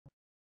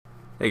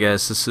Hey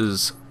guys, this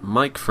is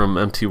Mike from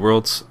MT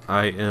Worlds.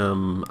 I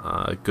am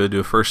going to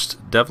do a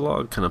first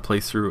devlog kind of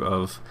playthrough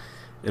of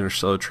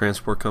Interstellar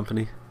Transport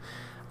Company.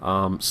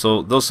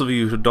 So those of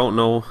you who don't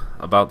know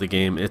about the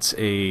game, it's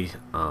a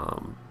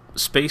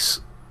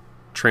space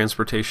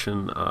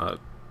transportation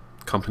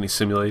company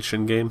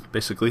simulation game,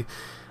 basically.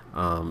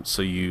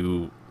 So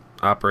you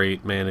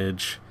operate,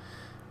 manage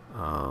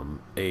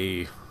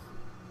a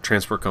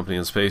transport company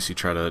in space. You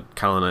try to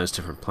colonize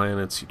different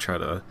planets. You try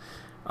to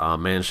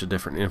manage the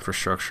different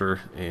infrastructure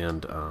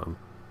and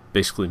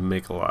basically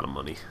make a lot of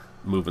money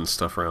moving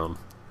stuff around,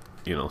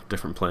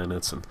 different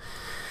planets and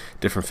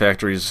different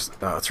factories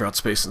throughout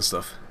space and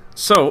stuff.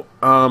 So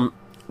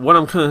what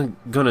I'm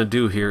gonna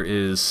do here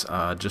is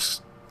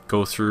just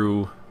go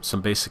through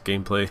some basic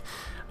gameplay.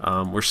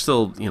 We're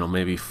still,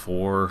 maybe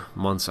 4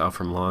 months out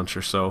from launch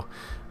or so.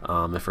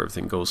 If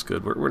everything goes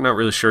good, we're not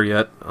really sure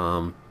yet.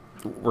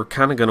 We're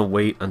kind of gonna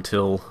wait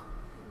until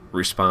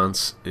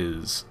response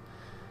is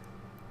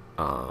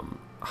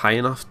high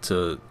enough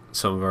to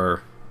some of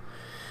our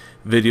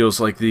videos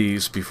like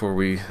these before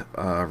we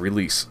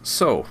release.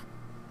 So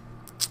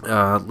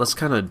let's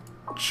kind of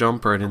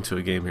jump right into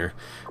a game here.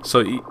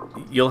 So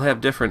you'll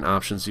have different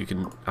options. You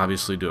can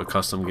obviously do a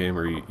custom game,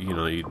 or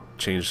you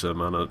change the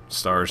amount of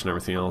stars and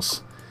everything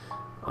else,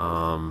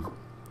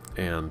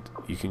 and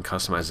you can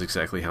customize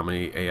exactly how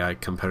many AI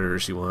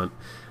competitors you want.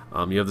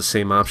 You have the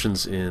same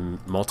options in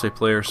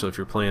multiplayer, so if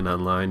you're playing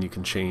online, you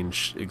can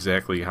change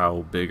exactly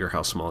how big or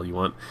how small you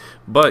want.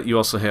 But you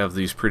also have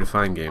these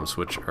predefined games,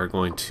 which are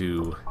going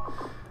to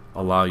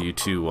allow you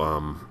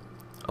to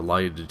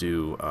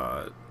do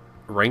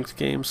ranked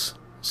games,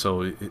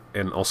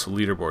 and also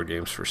leaderboard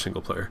games for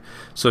single player.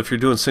 So if you're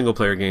doing single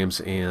player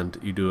games and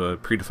you do a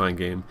predefined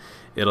game,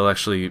 it'll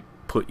actually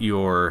put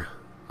your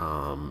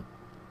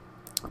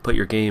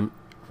game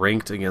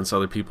ranked against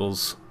other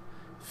people's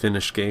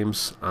finished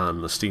games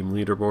on the Steam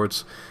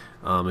leaderboards.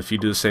 If you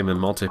do the same in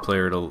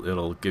multiplayer,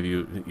 it'll give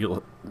you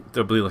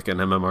there'll be like an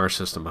MMR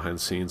system behind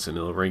the scenes, and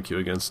it'll rank you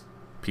against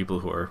people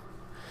who are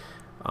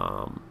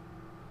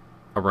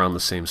around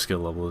the same skill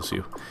level as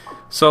you.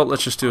 So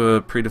let's just do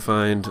a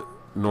predefined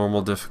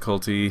normal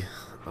difficulty.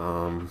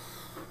 Let's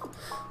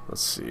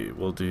see,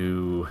 we'll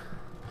do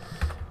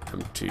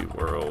MT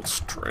Worlds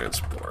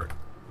Transport,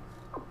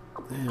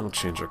 and we'll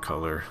change our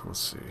color. Let's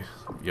see,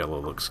 yellow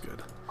looks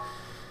good.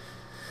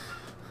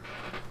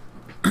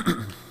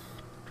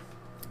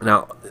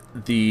 Now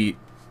the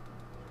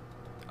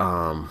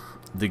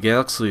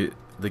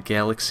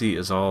galaxy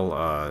is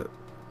all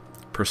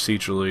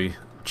procedurally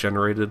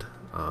generated,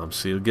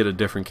 so you'll get a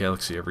different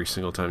galaxy every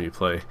single time you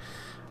play,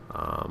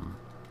 and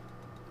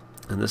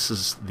this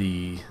is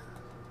the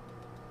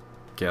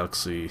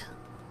galaxy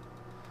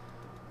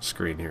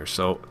screen here.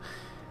 So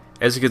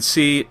as you can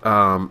see,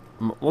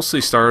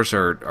 mostly stars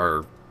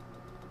are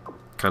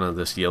kind of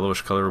this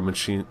yellowish color,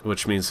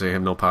 which means they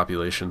have no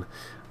population.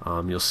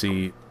 You'll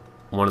see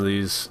one of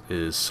these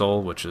is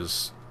Sol, which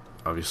is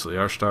obviously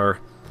our star.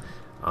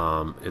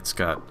 It's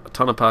got a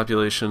ton of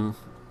population,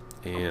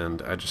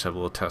 and I just have a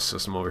little test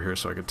system over here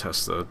so I can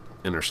test the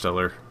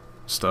interstellar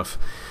stuff.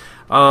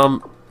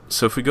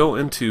 So if we go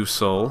into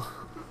Sol,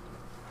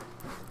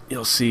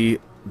 you'll see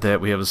that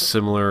we have a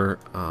similar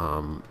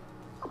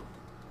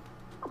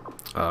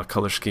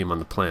color scheme on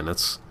the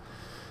planets.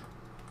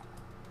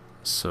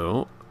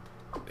 So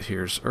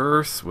here's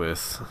Earth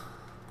with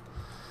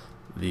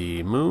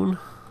the moon.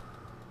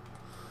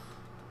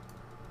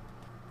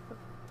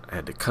 I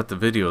had to cut the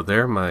video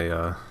there.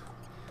 My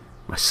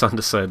son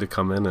decided to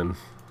come in and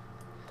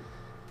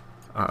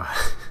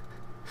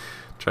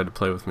tried to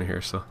play with me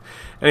here. So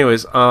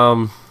anyways,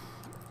 so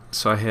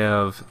I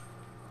have,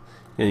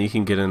 you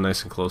can get in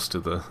nice and close to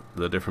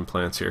the different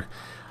planets here.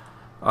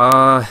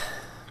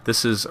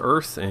 This is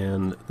Earth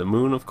and the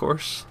moon, of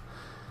course.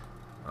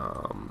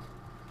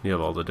 You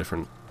have all the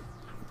different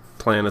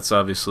planets,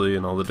 obviously,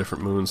 and all the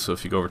different moons. So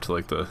if you go over to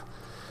like the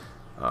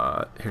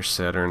here's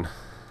Saturn,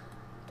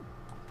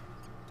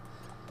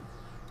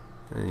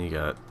 and you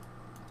got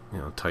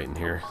Titan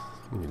here.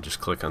 You can just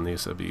click on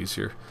these, that'd be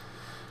easier.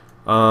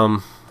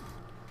 Where's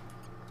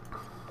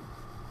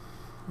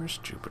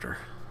Jupiter?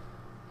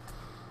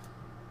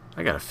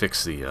 I gotta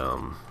fix the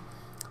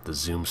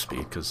zoom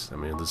speed, because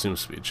the zoom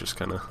speed just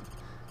kind of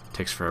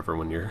takes forever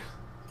when you're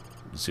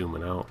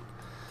zooming out.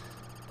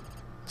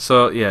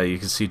 So yeah, you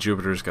can see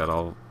Jupiter's got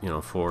all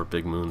 4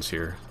 big moons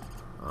here.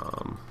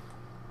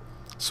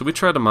 So we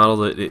tried to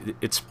model it.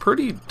 It's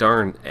pretty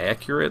darn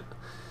accurate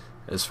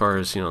as far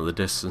as the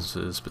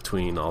distances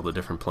between all the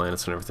different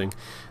planets and everything.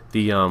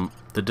 The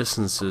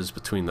distances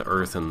between the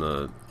Earth and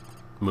the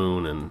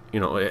moon, and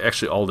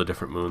actually all the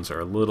different moons,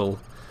 are a little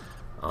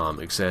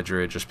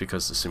exaggerated, just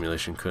because the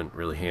simulation couldn't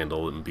really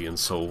handle them being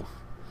so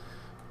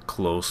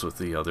close with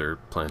the other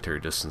planetary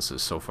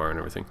distances so far and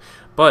everything.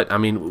 But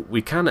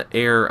we kind of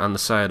err on the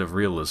side of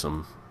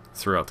realism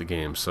throughout the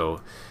game,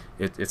 so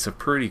it's a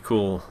pretty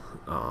cool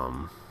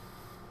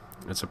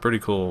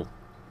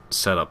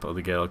setup of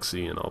the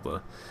galaxy and all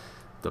the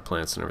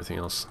planets and everything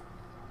else.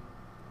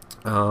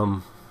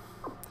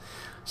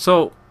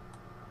 So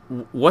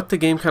what the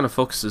game kind of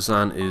focuses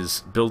on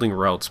is building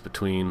routes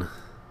between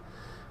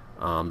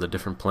the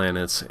different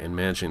planets and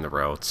managing the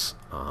routes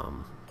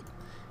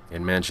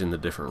and managing the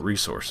different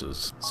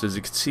resources. So as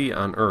you can see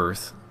on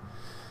Earth,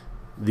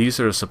 these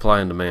are the supply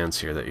and demands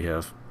here that you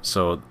have.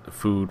 So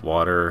food,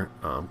 water,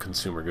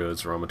 consumer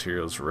goods, raw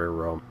materials, rare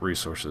raw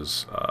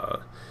resources,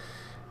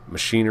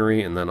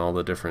 machinery, and then all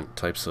the different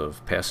types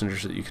of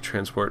passengers that you can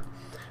transport.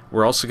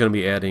 We're also going to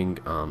be adding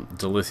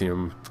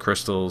dilithium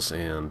crystals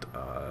and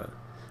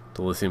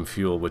dilithium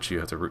fuel, which you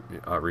have to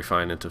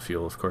refine into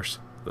fuel, of course,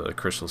 the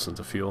crystals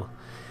into fuel.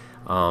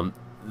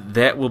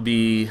 That will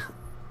be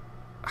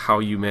how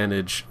you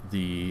manage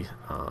the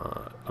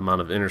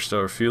amount of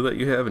interstellar fuel that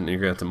you have, and you're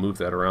going to have to move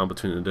that around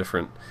between the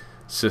different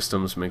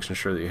systems, making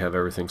sure that you have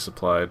everything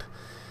supplied.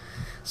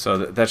 So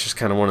that's just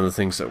kind of one of the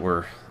things that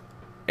we're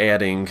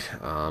adding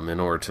in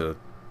order to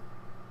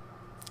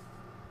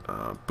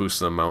boost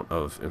the amount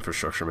of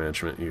infrastructure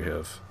management you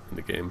have in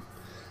the game.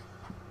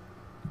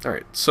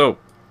 Alright, so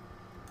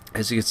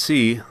as you can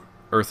see,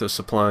 Earth is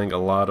supplying a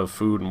lot of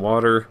food and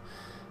water,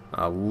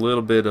 a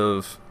little bit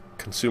of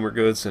consumer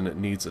goods, and it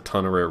needs a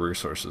ton of rare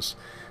resources.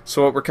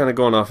 So what we're kind of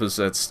going off is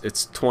that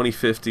it's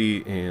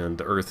 2050 and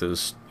the Earth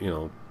is, you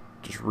know,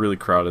 just really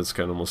crowded. It's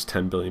got almost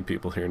 10 billion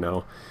people here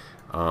now,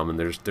 and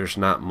there's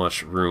not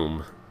much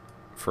room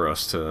for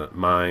us to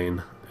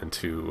mine and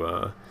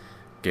to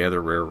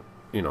gather rare,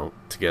 you know,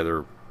 to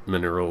gather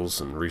minerals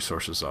and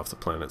resources off the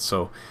planet.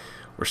 So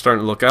we're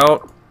starting to look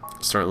out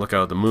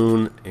at the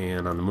moon,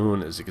 and on the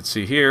moon, as you can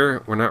see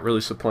here, we're not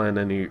really supplying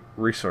any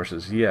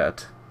resources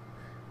yet.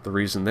 The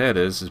reason that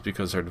is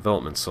because our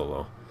development's so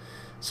low.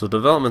 So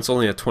development's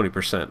only at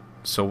 20%.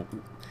 So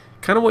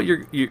kind of what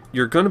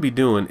you're going to be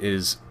doing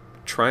is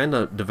trying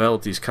to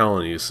develop these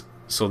colonies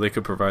so they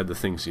could provide the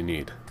things you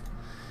need.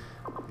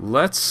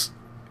 Let's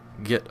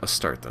get a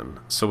start then.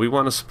 So we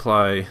want to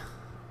supply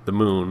the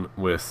moon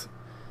with,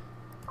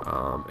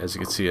 as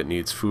you can see, it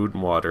needs food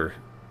and water,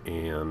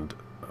 and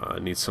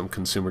needs some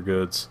consumer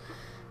goods,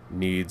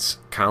 needs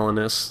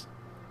colonists.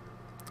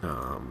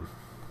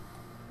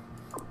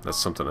 That's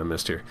something I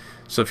missed here.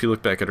 So if you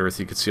look back at Earth,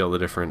 you can see all the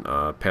different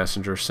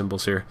passenger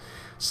symbols here.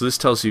 So this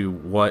tells you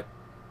what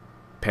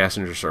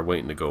passengers are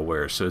waiting to go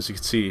where. So as you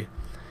can see,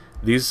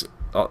 these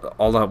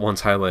all that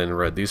one's highlighted in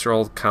red. These are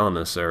all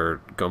colonists that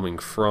are going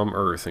from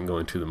Earth and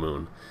going to the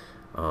moon.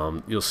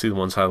 You'll see the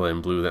ones highlighted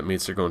in blue. That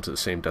means they're going to the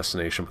same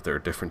destination, but they're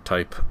a different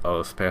type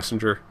of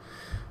passenger.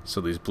 So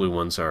these blue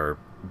ones are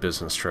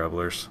business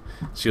travelers.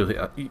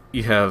 So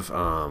you have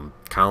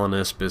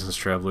colonists, business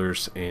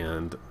travelers,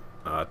 and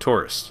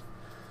tourists.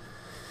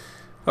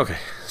 Okay,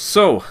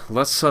 so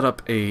let's set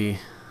up a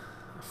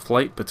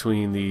flight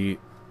between the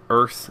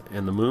Earth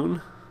and the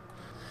moon.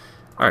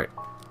 Alright,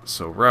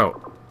 so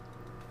route.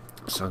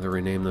 So I'm going to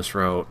rename this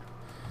route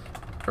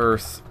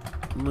Earth,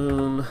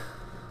 Moon.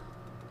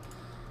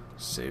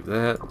 Save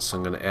that. So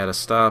I'm going to add a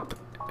stop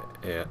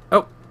at...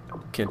 Oh,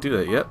 can't do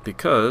that yet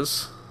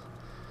because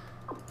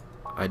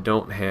I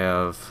don't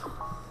have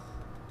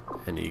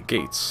any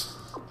gates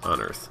on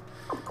Earth.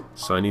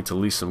 So I need to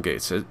lease some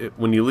gates.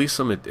 When you lease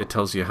them, it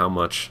tells you how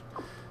much.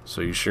 So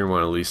you sure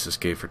want to lease this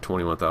gate for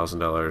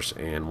 $21,000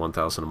 and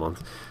 $1,000 a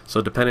month. So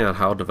depending on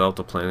how developed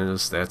the planet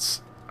is,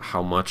 that's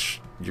how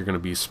much you're going to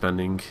be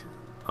spending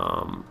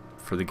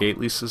for the gate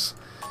leases.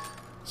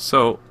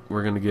 So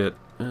we're going to get,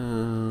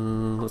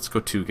 let's go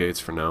 2 gates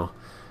for now.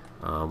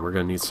 We're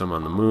going to need some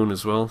on the moon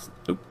as well.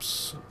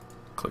 Oops,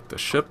 click the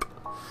ship.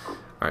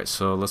 Alright,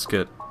 so let's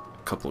get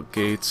a couple of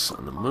gates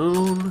on the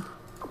moon.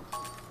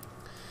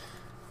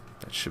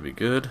 That should be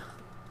good.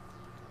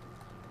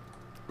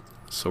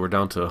 So we're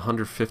down to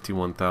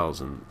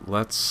 151,000.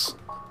 Let's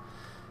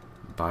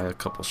buy a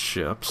couple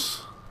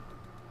ships.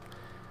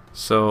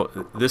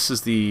 So this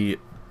is the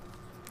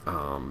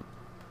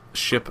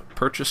ship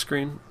purchase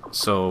screen.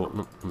 So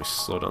let me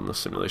slow down the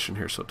simulation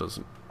here so it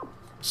doesn't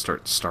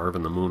start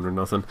starving the moon or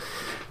nothing.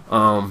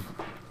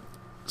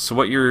 So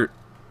what you're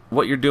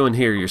doing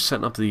here, you're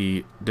setting up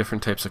the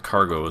different types of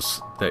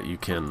cargoes that you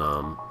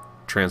can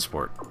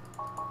transport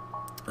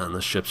on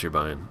the ships you're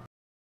buying.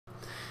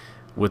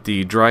 With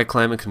the dry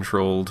climate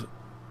controlled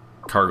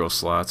cargo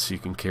slots, you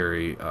can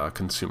carry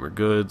consumer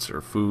goods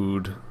or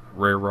food,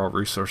 rare raw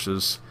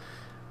resources.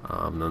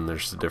 Then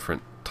there's the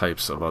different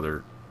types of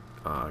other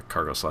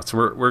cargo slots.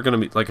 We're going to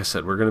be, like I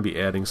said, we're going to be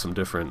adding some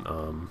different,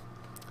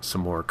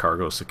 some more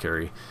cargoes to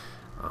carry.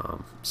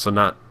 So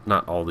not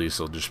all these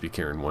will just be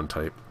carrying one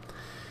type.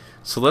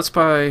 So let's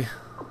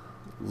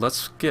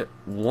get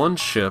one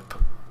ship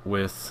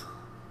with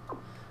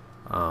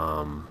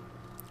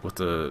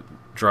the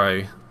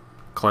dry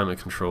climate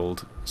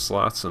controlled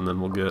slots, and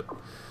then we'll get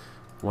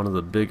one of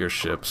the bigger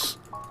ships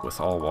with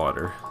all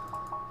water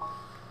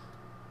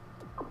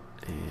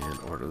and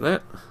order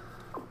that.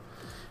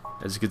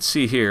 As you can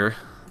see here,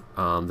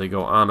 they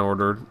go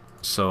unordered,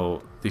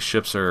 so these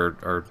ships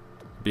are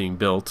being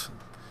built.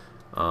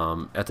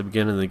 At the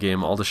beginning of the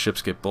game, all the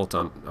ships get built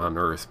on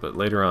Earth, but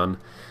later on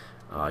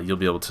you'll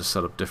be able to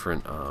set up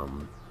different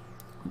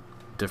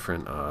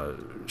different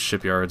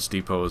shipyards,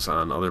 depots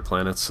on other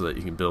planets so that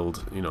you can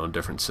build,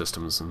 different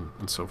systems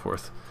and so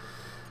forth.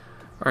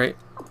 Alright,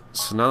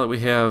 so now that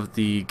we have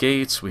the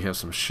gates, we have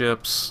some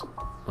ships.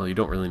 Well, you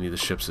don't really need the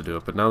ships to do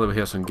it, but now that we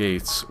have some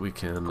gates, we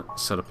can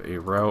set up a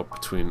route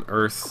between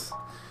Earth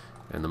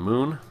and the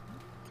moon.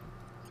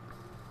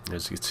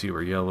 As you can see,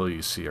 we're yellow.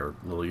 You see our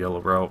little yellow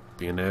route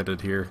being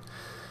added here.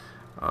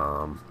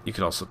 You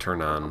could also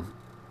turn on,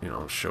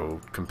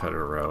 show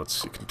competitor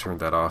routes. You can turn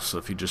that off, so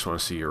if you just want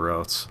to see your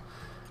routes,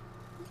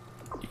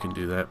 you can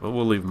do that. But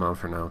we'll leave them on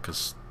for now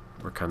because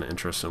we're kind of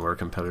interested in what our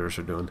competitors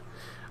are doing.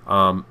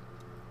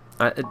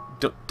 I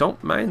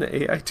don't mind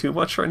the AI too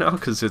much right now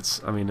because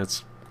it's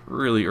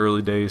really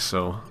early days,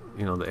 so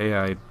the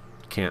AI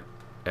can't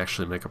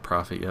actually make a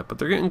profit yet, but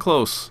they're getting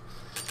close.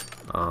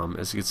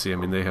 As you can see,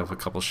 they have a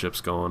couple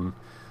ships going.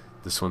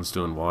 This one's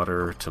doing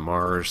water to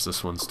Mars.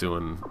 This one's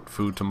doing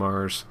food to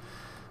Mars.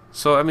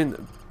 So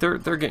they're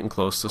getting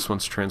close. This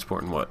one's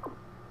transporting what?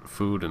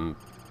 Food and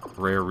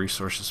rare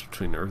resources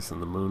between Earth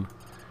and the moon.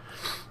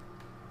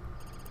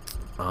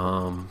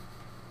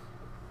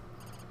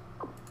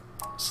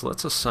 So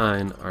let's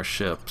assign our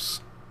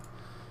ships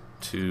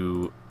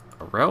to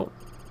a route,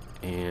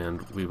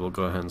 and we will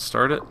go ahead and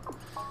start it.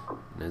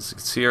 And as you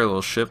can see, our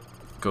little ship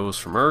goes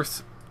from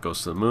Earth,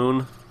 goes to the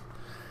moon,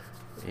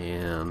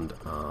 and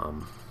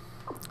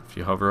if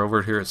you hover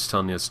over here, it's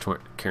telling you it's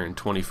carrying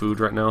 20 food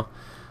right now.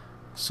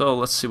 So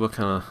let's see what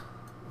kind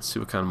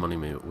of money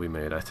we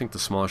made. I think the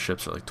smaller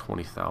ships are like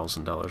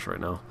 $20,000 right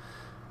now.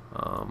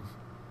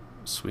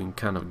 So we can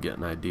kind of get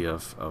an idea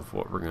of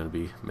what we're going to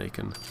be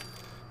making.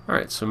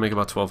 Alright, so we make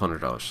about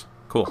 $1,200.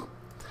 Cool.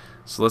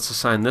 So let's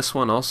assign this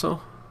one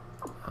also.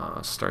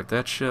 Start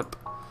that ship.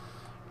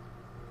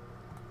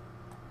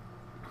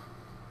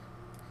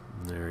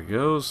 There he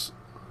goes.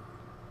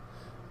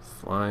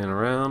 Flying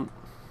around.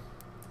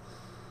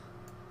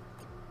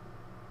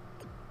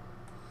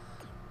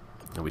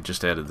 And we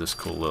just added this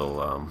cool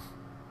little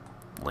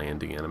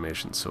landing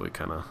animation, so it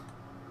kind of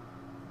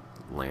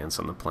lands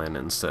on the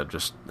planet instead of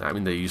just...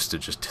 they used to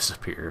just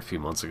disappear a few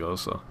months ago,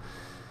 so...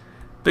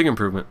 Big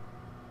improvement.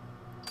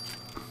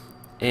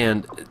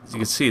 And you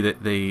can see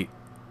that the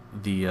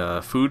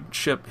food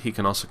ship, he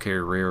can also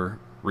carry rare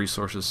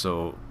resources,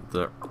 so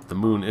the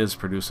moon is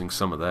producing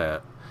some of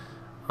that.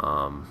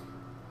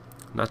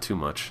 Not too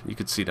much. You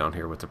could see down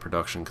here with the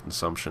production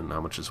consumption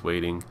how much is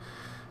waiting.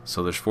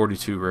 So there's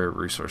 42 rare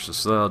resources,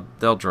 so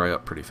they'll dry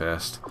up pretty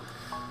fast.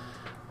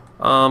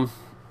 Alright,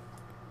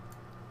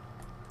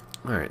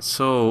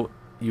 so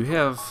you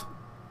have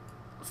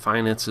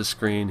finances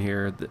screen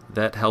here.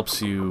 That helps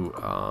you,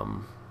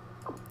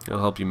 it'll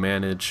help you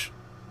manage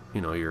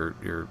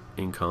your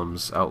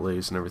incomes,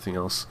 outlays, and everything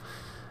else.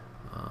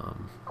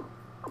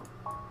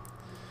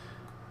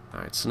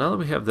 Alright, so now that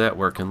we have that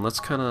working, let's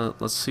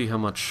see how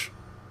much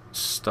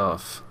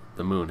stuff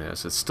the moon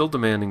has. It's still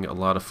demanding a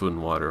lot of food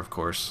and water, of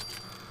course.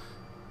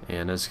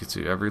 And as you can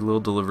see, every little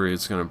delivery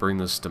is going to bring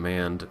this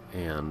demand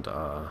and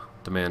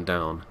demand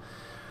down.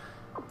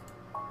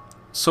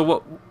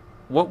 So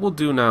what we'll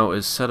do now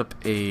is set up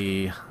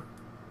a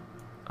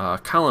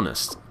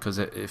colonist, because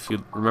if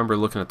you remember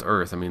looking at the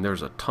Earth,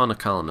 there's a ton of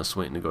colonists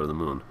waiting to go to the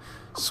moon.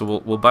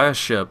 So we'll buy a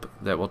ship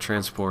that will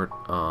transport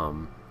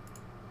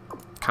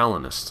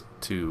colonists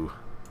to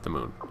the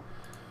moon.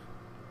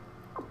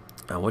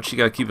 Now, what you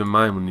got to keep in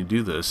mind when you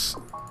do this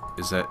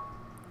is that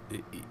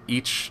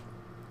each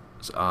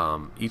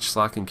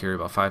slot can carry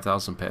about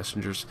 5,000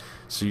 passengers.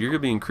 So you're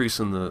going to be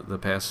increasing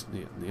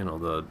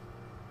the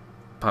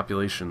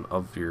population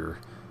of your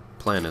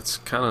planets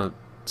kind of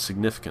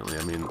significantly.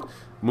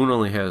 Moon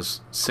only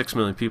has 6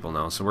 million people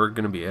now, so we're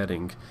going to be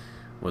adding,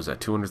 was that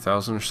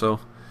 200,000 or so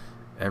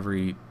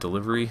every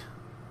delivery,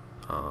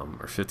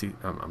 or 50?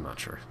 I'm not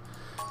sure,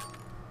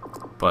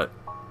 but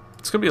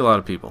it's going to be a lot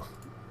of people,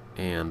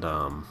 and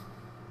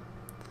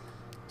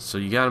so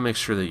you got to make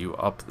sure that you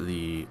up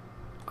the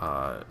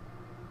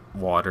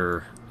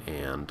water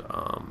and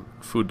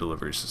food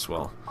deliveries as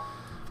well.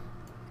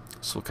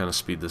 So we'll kind of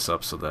speed this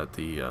up so that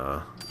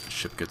the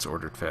ship gets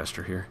ordered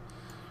faster here.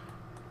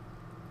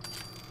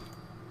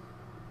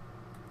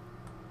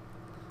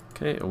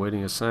 Okay,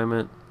 awaiting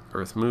assignment.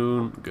 Earth,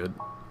 Moon, good.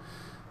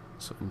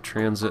 So in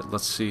transit,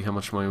 let's see how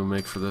much money we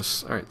make for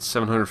this. Alright,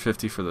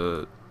 $750 for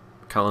the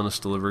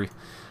colonist delivery.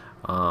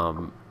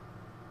 And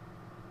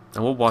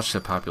we'll watch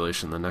that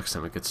population the next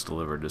time it gets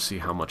delivered to see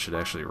how much it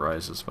actually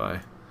rises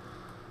by.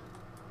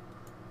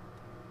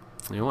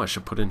 I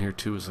should put in here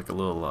too is like a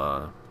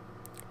little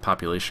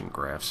population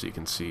graph, so you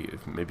can see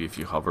maybe if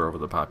you hover over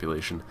the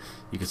population,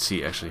 you can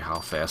see actually how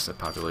fast that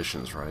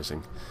population is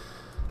rising.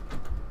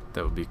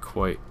 That would be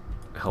quite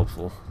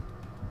helpful.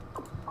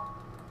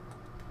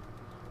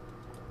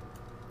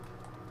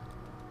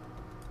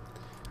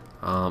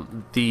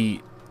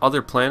 The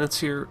other planets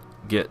here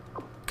get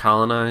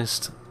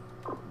colonized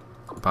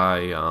by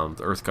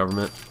the Earth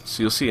government.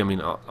 So you'll see,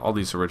 all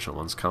these original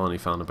ones, colony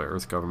founded by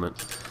Earth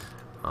government.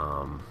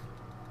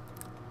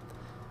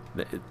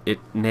 It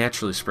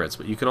naturally spreads,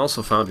 but you can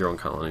also found your own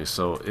colonies.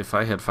 So if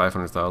I had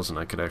 500,000,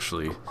 I could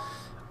actually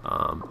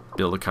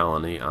build a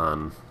colony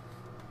on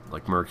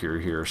like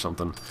Mercury here or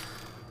something.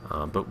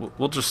 But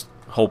we'll just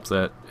hope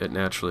that it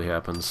naturally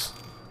happens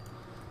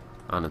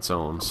on its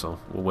own, so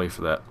we'll wait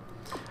for that.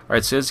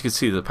 Alright, so as you can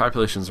see, the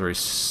population is already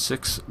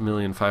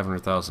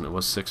 6,500,000. It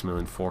was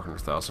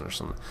 6,400,000 or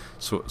something.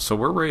 So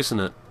we're raising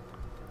it,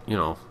 you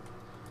know,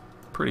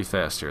 pretty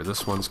fast here.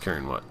 This one's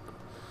carrying what?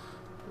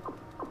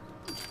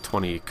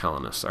 20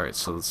 colonists. Alright,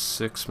 so it's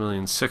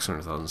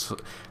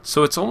 6,600,000.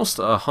 So it's almost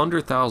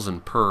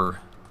 100,000 per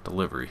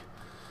delivery.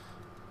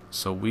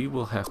 So we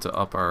will have to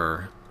up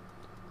our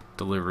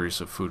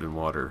deliveries of food and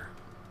water.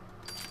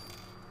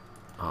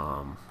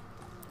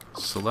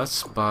 So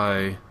let's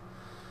buy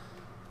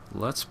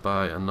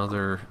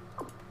another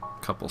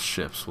couple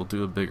ships. We'll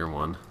do a bigger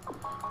one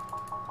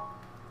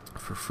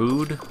for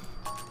food.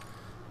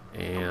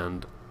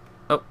 And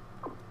oh,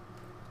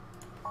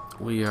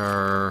 we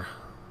are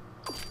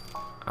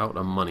out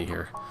of money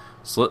here.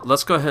 So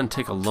let's go ahead and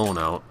take a loan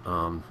out.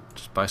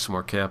 Just buy some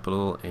more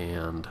capital,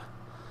 and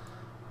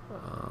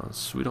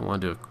so we don't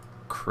want to do a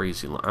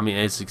crazy loan. I mean,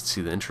 as you can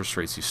see, the interest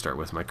rates you start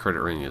with, my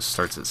credit rating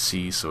starts at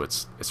C, so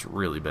it's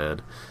really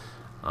bad.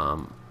 I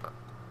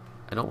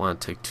don't want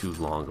to take too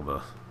long of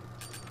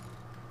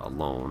a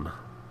loan.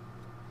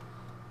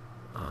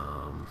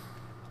 I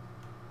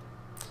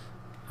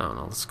don't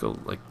know. Let's go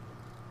like,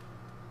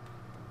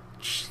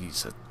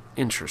 jeez, that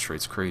interest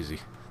rate's crazy.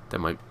 That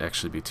might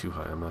actually be too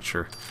high. I'm not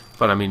sure,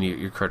 but I mean,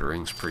 your credit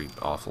rating's pretty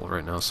awful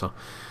right now. So,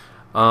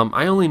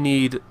 I only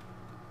need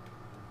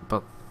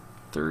about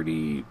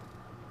 30.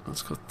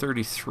 Let's go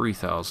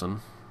 33,000.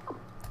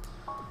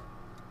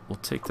 We'll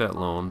take that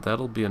loan.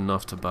 That'll be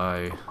enough to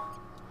buy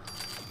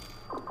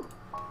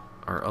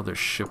our other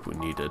ship we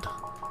needed.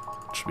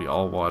 It should be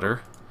all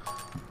water.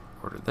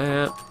 Order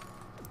that.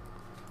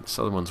 This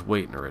other one's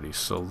waiting already,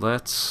 so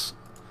let's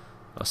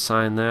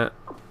assign that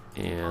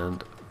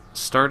and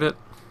start it.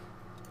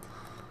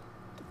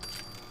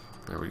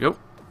 There we go.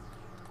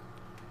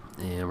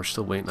 And we're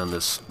still waiting on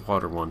this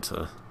water one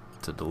to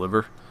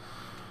deliver.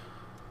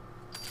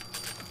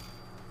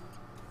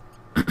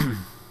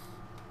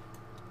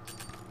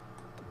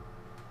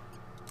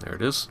 There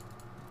it is.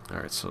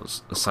 Alright, so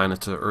assign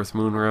it to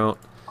Earth-Moon route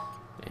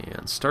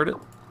and start it.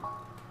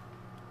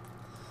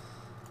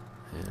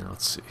 And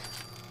let's see.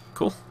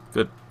 Cool.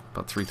 Good.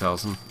 About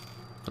 3,000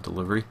 a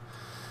delivery.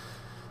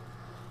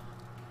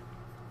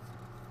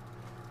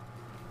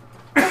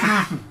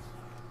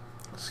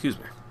 Excuse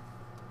me.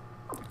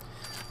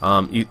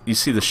 You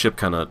see the ship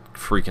kind of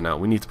freaking out.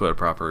 We need to put a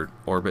proper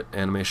orbit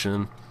animation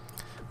in.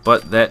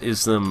 But that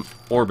is them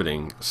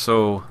orbiting.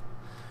 So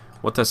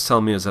what that's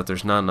telling me is that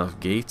there's not enough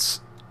gates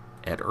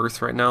at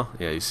Earth right now.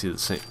 Yeah, you see the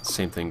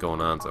same thing going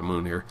on at the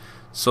moon here.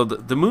 So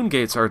the moon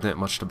gates aren't that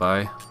much to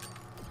buy.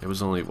 It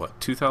was only, what,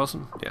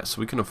 2,000? Yeah,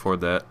 so we can afford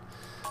that.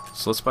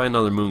 So let's buy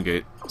another moon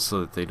gate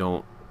so that they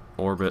don't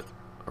orbit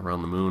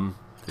around the moon.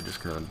 They just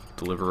kind of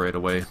deliver right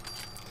away.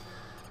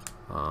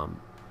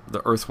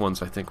 The Earth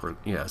ones, I think, were...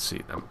 Yeah,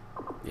 see,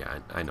 yeah,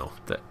 I know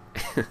that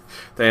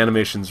the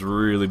animation's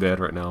really bad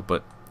right now,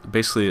 but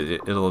basically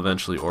it'll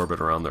eventually orbit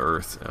around the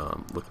Earth,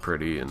 look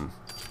pretty, and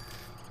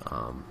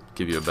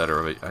give you a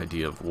better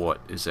idea of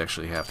what is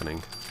actually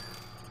happening.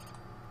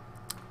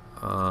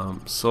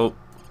 So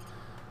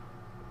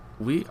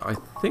I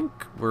think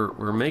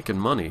we're making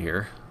money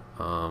here.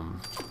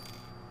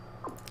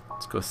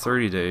 Let's go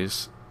 30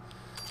 days.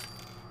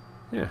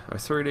 Yeah, our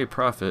 30-day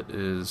profit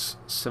is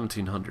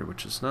 1,700,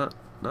 which is not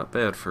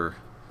bad for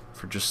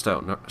just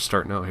starting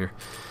out here.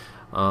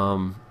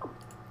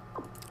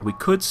 We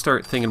could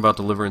start thinking about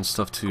delivering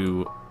stuff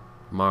to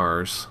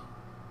Mars.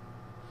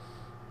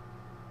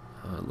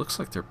 It looks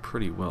like they're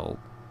pretty well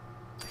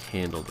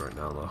handled right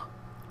now, though.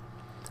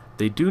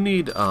 They do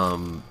need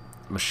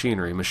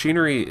machinery.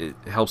 Machinery, it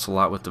helps a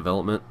lot with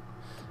development.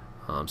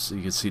 So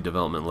you can see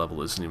development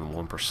level isn't even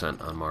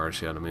 1% on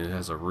Mars yet. I mean, it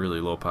has a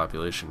really low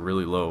population,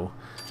 really low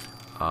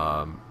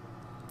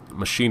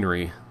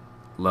machinery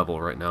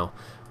level right now.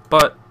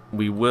 But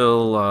we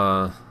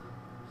will...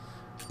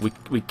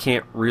 we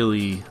can't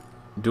really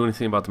do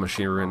anything about the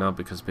machinery right now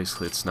because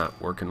basically it's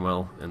not working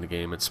well in the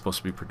game. It's supposed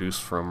to be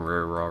produced from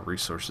rare raw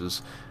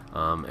resources,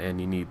 and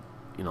you need,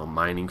 you know,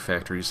 mining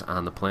factories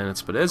on the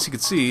planets. But as you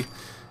can see,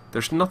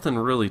 there's nothing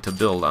really to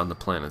build on the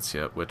planets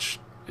yet, which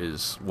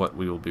is what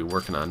we will be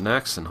working on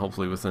next, and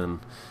hopefully within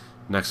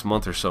next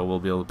month or so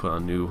we'll be able to put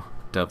on a new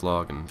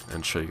devlog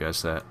and show you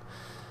guys that.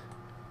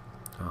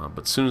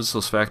 But as soon as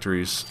those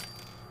factories,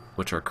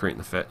 which are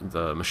creating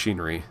the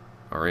machinery,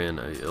 are in,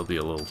 it'll be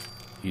a little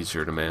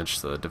easier to manage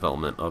the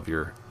development of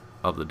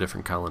the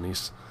different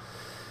colonies.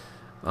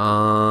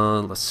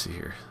 Let's see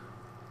here.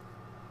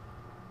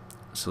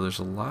 So there's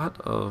a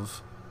lot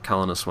of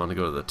colonists want to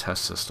go to the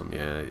test system.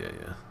 Yeah.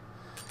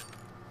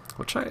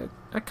 Which I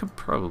could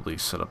probably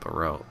set up a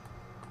route.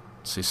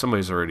 See,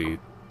 somebody's already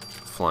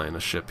flying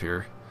a ship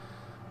here.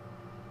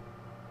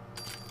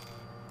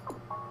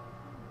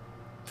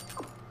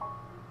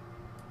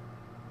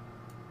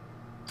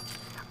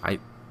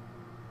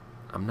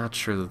 I'm not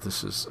sure that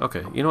this is...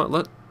 Okay, you know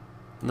what,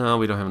 no,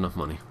 we don't have enough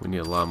money. We need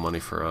a lot of money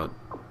for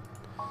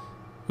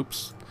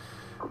oops,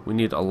 we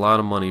need a lot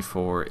of money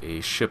for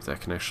a ship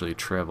that can actually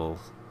travel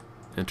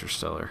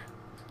interstellar.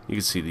 You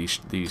can see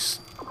these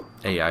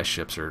AI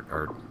ships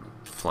are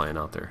flying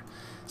out there.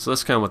 So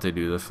that's kind of what they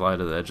do. They fly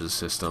to the edge of the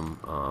system,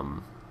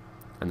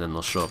 and then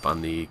they'll show up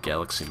on the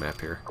galaxy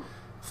map here,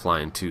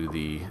 flying to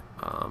the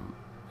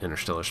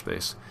interstellar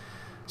space.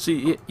 So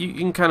you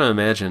can kind of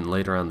imagine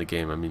later on in the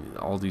game, I mean,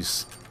 all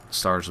these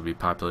stars will be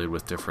populated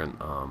with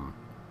different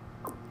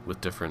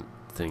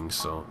things.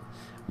 So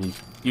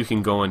you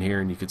can go in here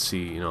and you could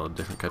see, you know,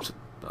 different types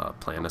of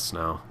planets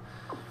now.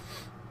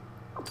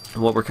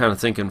 And what we're kind of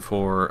thinking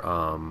for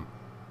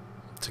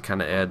to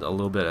kind of add a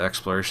little bit of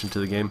exploration to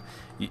the game,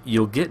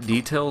 you'll get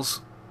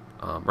details.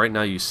 Right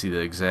now you see the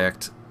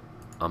exact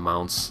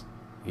amounts,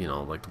 you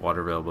know, like the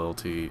water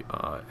availability,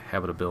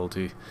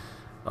 habitability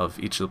of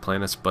each of the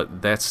planets,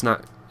 but that's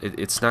not,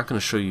 it's not going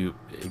to show you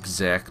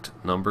exact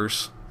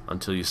numbers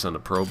until you send a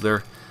probe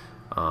there.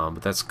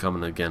 But that's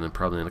coming again and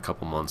probably in a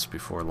couple months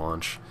before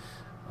launch.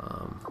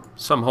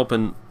 So I'm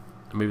hoping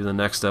maybe the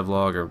next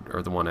devlog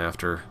or the one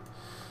after,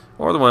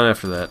 or the one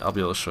after that, I'll be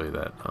able to show you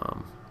that.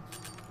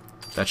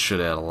 That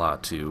should add a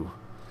lot to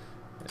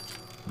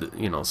the,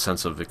 you know,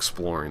 sense of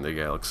exploring the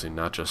galaxy,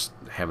 not just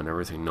having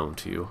everything known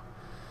to you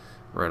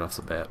right off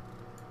the bat.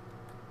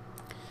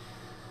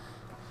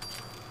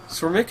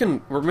 So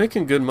we're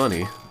making good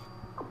money.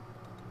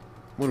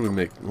 What do we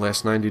make?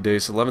 Last 90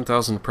 days,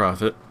 11,000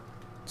 profit.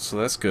 So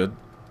that's good.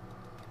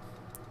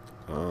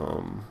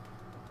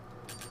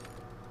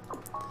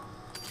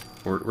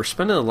 We're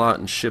spending a lot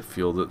in ship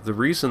fuel. The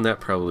reason that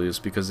probably is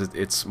because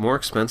it's more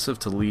expensive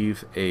to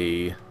leave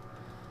a...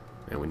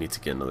 And we need to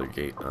get another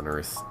gate on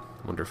Earth.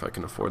 Wonder if I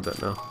can afford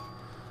that now.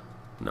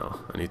 No,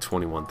 I need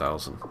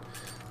 21,000.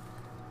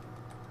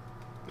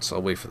 So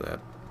I'll wait for that.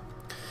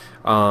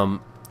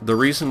 The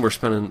reason we're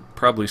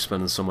probably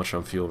spending so much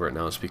on fuel right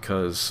now is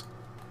because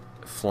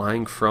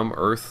flying from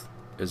Earth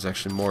is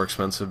actually more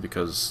expensive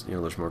because, you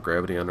know, there's more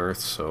gravity on Earth,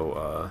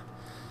 so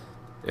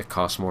it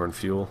costs more in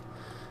fuel.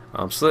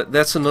 So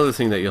that's another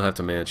thing that you'll have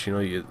to manage, you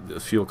know, the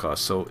fuel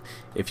costs. So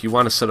if you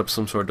want to set up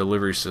some sort of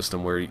delivery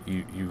system where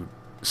you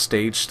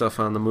stage stuff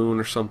on the moon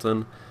or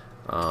something,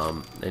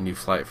 and you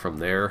fly it from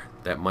there,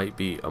 that might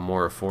be a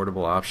more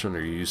affordable option,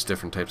 or you use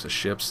different types of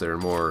ships that are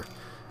more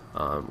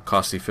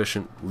cost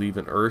efficient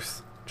leaving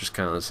Earth, just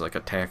kind of as like a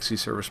taxi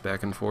service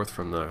back and forth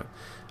from the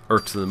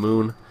Earth to the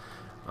moon,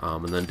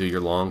 and then do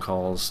your long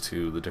hauls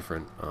to the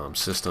different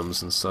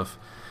systems and stuff.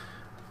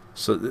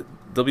 So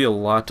there'll be a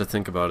lot to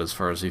think about as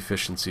far as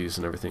efficiencies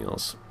and everything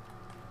else.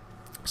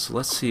 So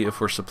let's see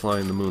if we're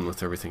supplying the moon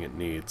with everything it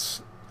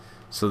needs.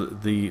 So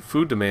the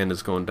food demand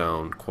is going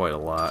down quite a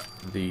lot.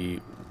 The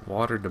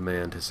water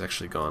demand has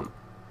actually gone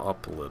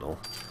up a little.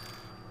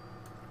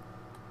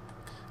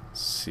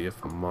 Let's see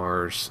if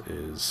Mars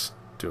is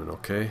doing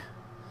okay.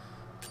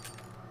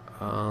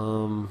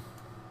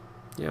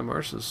 Yeah,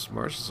 Mars is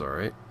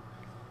alright.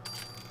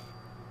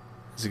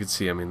 As you can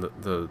see, I mean,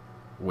 the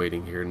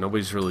waiting here,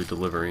 nobody's really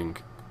delivering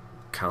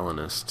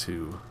colonists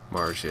to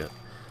Mars yet.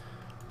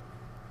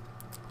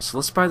 So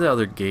let's buy the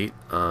other gate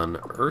on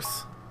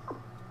Earth.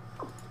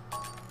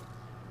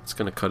 It's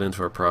going to cut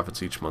into our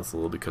profits each month a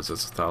little because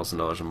it's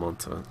 $1,000 a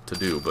month to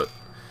do, but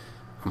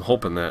I'm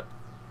hoping that,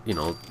 you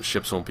know,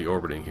 ships won't be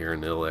orbiting here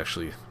and it'll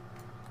actually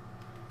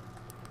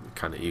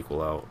kind of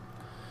equal out.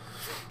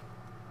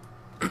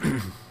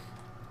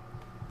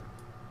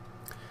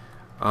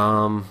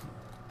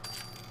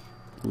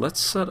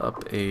 Let's set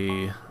up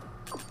a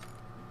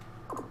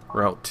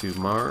route to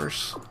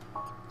Mars.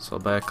 So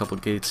I'll buy a couple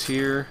gates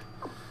here.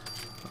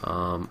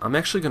 I'm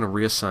actually going to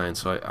reassign,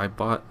 so I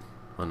bought...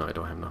 Oh no, I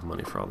don't have enough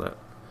money for all that.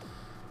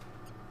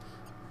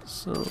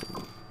 So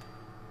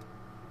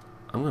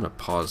I'm going to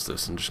pause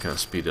this and just kind of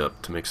speed it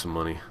up to make some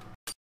money.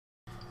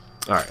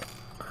 Alright,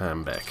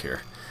 I'm back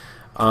here.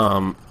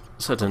 So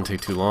that didn't take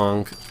too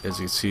long. As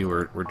you can see,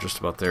 we're just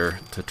about there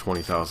to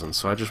 20,000.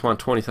 So I just want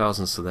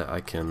 20,000 so that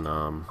I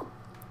can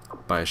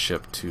buy a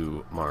ship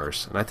to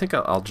Mars. And I think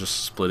I'll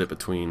just split it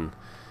between...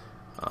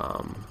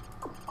 I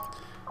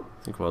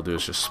think what I'll do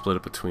is just split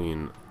it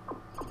between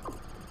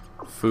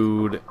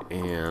food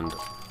and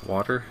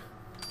water.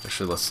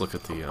 Actually, let's look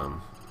at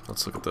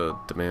the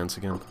demands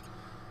again.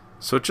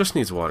 So it just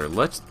needs water.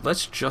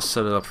 Let's just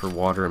set it up for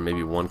water and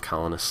maybe one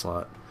colonist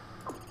slot.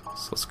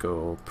 So let's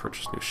go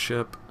purchase new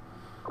ship.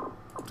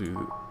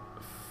 Do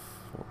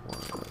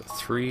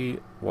 3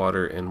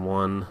 water and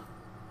 1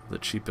 the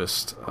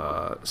cheapest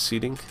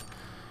seating.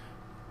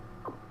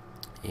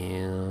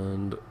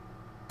 And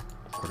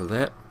order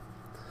that.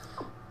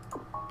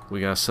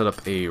 We gotta set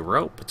up a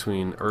route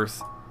between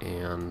Earth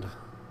and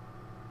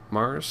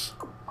Mars.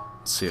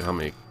 Let's see how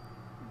many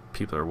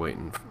people are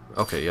waiting.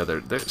 Okay, yeah,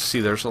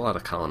 see, there's a lot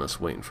of colonists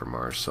waiting for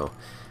Mars. So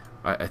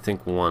I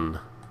think one,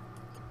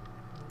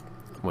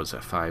 what is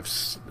that, 5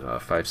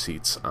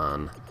 seats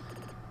on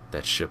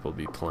that ship will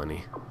be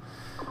plenty.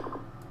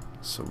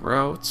 So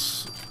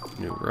routes,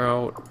 new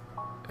route,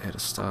 add a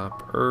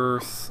stop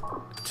Earth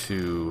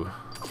to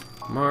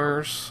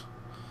Mars,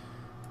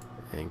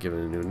 and give it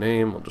a new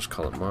name. We'll just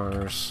call it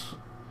Mars.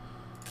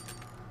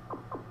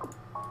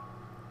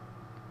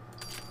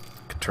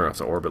 turn off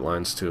the orbit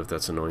lines too if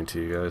that's annoying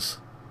to you guys.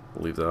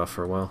 We'll leave that off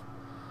for a while.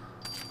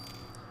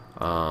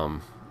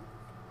 And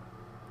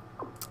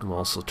we'll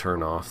also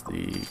turn off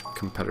the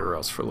competitor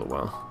routes for a little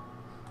while.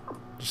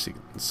 Just so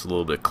it's a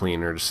little bit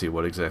cleaner to see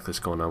what exactly is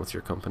going on with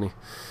your company.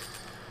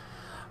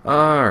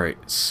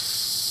 Alright,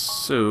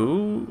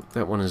 so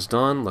that one is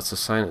done. Let's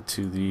assign it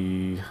to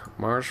the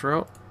Mars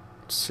route.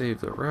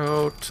 Save the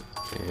route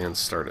and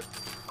start it.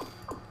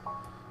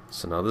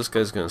 So now this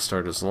guy's going to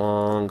start his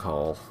long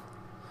haul.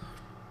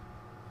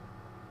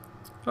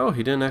 Oh,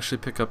 he didn't actually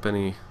pick up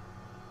any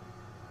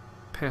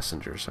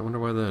passengers. I wonder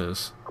why that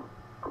is.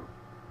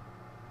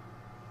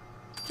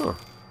 Huh.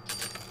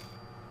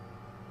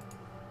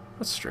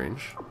 That's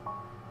strange.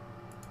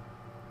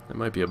 That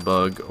might be a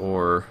bug,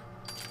 or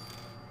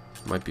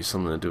it might be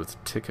something to do with the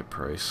ticket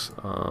price.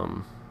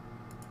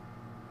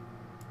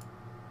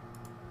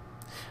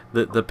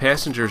 The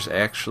passengers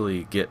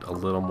actually get a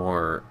little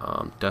more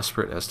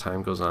desperate as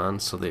time goes on,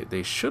 so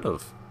they should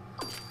have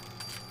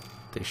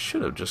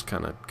just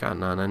kind of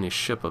gotten on any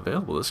ship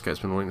available. This guy's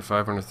been waiting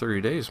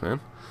 530 days, man.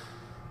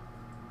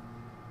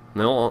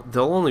 And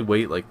they'll only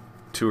wait like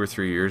 2 or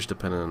 3 years,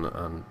 depending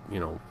on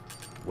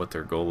what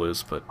their goal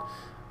is, but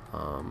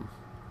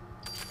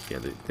yeah,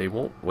 they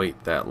won't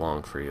wait that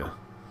long for you.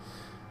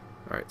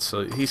 Alright,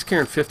 so he's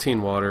carrying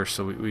 15 water,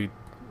 so we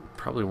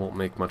probably won't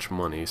make much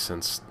money,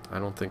 since I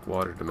don't think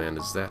water demand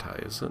is that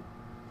high, is it?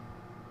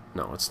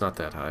 No, it's not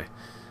that high,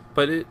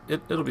 but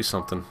it'll be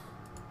something.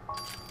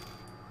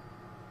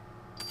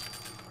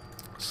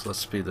 So let's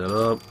speed that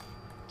up.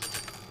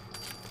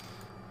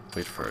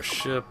 Wait for our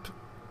ship.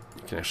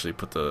 You can actually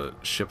put the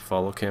ship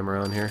follow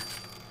camera on here.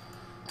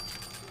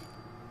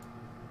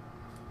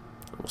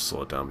 We'll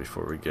slow it down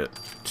before we get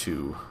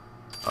to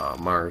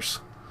Mars.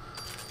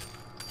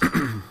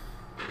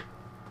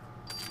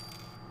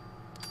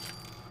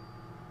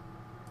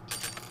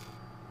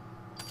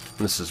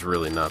 This is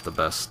really not the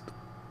best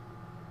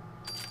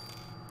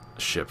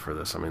ship for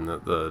this. I mean,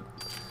 the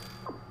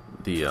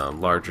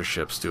larger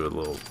ships do a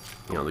little,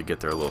 they get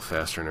there a little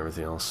faster and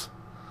everything else.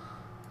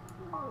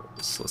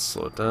 So let's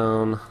slow it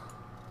down.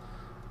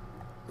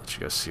 Let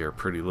you guys see our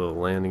pretty little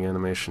landing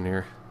animation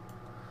here.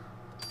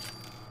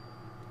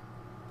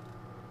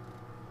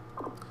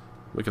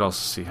 We could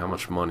also see how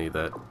much money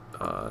that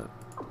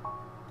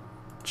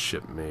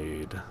ship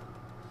made.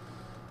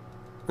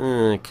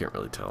 I can't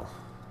really tell.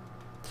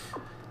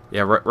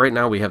 Yeah, right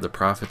now we have the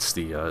profits.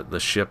 The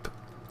ship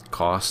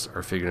costs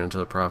are figured into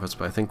the profits,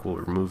 but I think we'll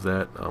remove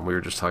that. We were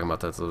just talking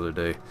about that the other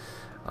day.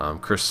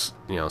 Chris,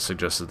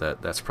 suggested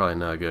that that's probably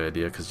not a good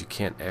idea, because you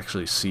can't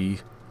actually see,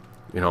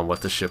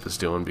 what the ship is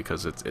doing,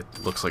 because it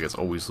looks like it's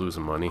always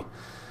losing money.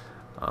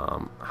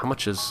 How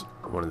much is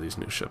one of these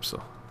new ships,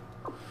 though?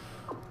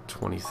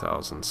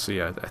 20,000. So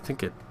yeah, I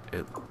think it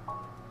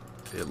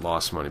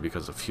lost money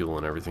because of fuel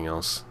and everything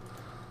else.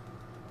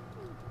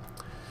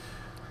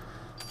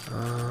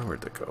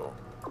 Where'd that go?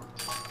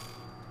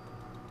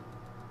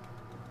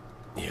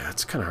 Yeah,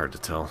 it's kind of hard to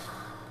tell.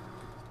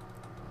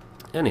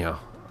 Anyhow,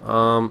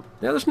 yeah,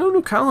 there's no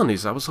new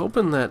colonies. I was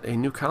hoping that a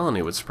new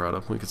colony would sprout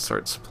up and we could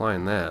start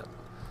supplying that.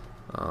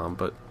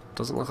 But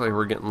doesn't look like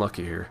we're getting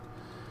lucky here.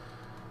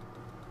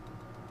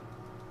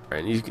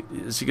 Alright,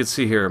 as you can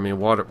see here, I mean,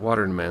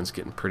 water demand's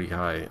getting pretty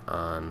high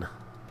on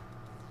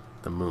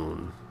the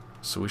moon,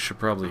 so we should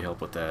probably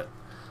help with that.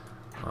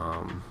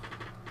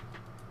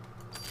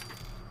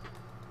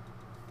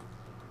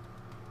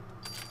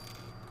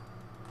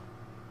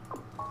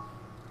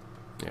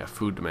 Yeah,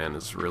 food demand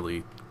is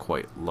really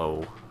quite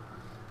low.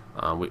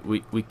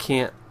 We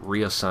can't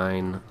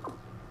reassign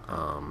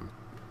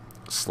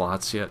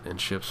slots yet in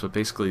ships, but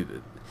basically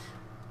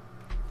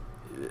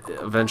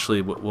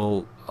eventually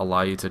will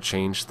allow you to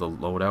change the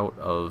loadout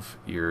of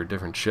your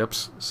different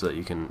ships, so that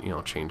you can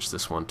change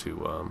this one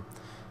to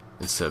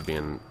instead of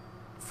being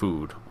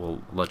food,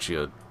 we'll let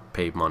you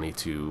pay money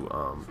to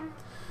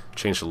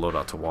change the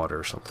loadout to water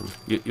or something.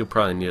 You'll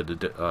probably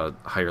need a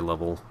higher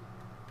level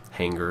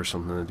hangar or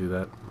something to do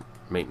that.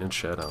 Maintenance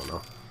shed, I don't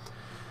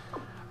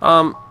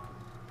know.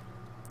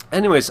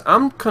 Anyways,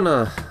 I'm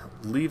gonna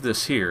leave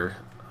this here.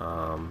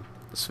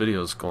 This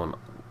video is going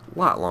a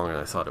lot longer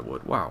than I thought it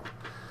would. Wow.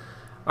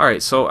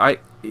 Alright, so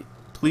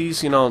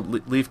please,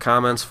 leave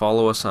comments,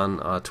 follow us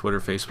on Twitter,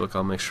 Facebook.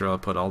 I'll make sure I'll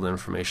put all the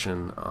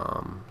information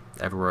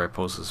everywhere I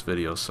post this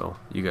video, so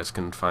you guys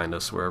can find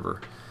us wherever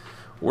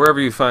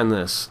you find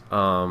this.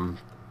 So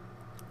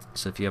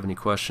if you have any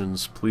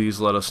questions, please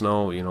let us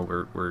know.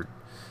 We're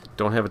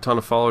don't have a ton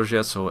of followers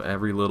yet, so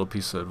every little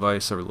piece of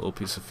advice, every little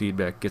piece of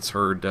feedback gets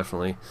heard,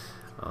 definitely.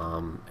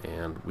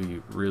 And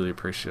we really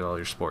appreciate all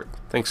your support.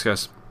 Thanks,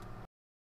 guys.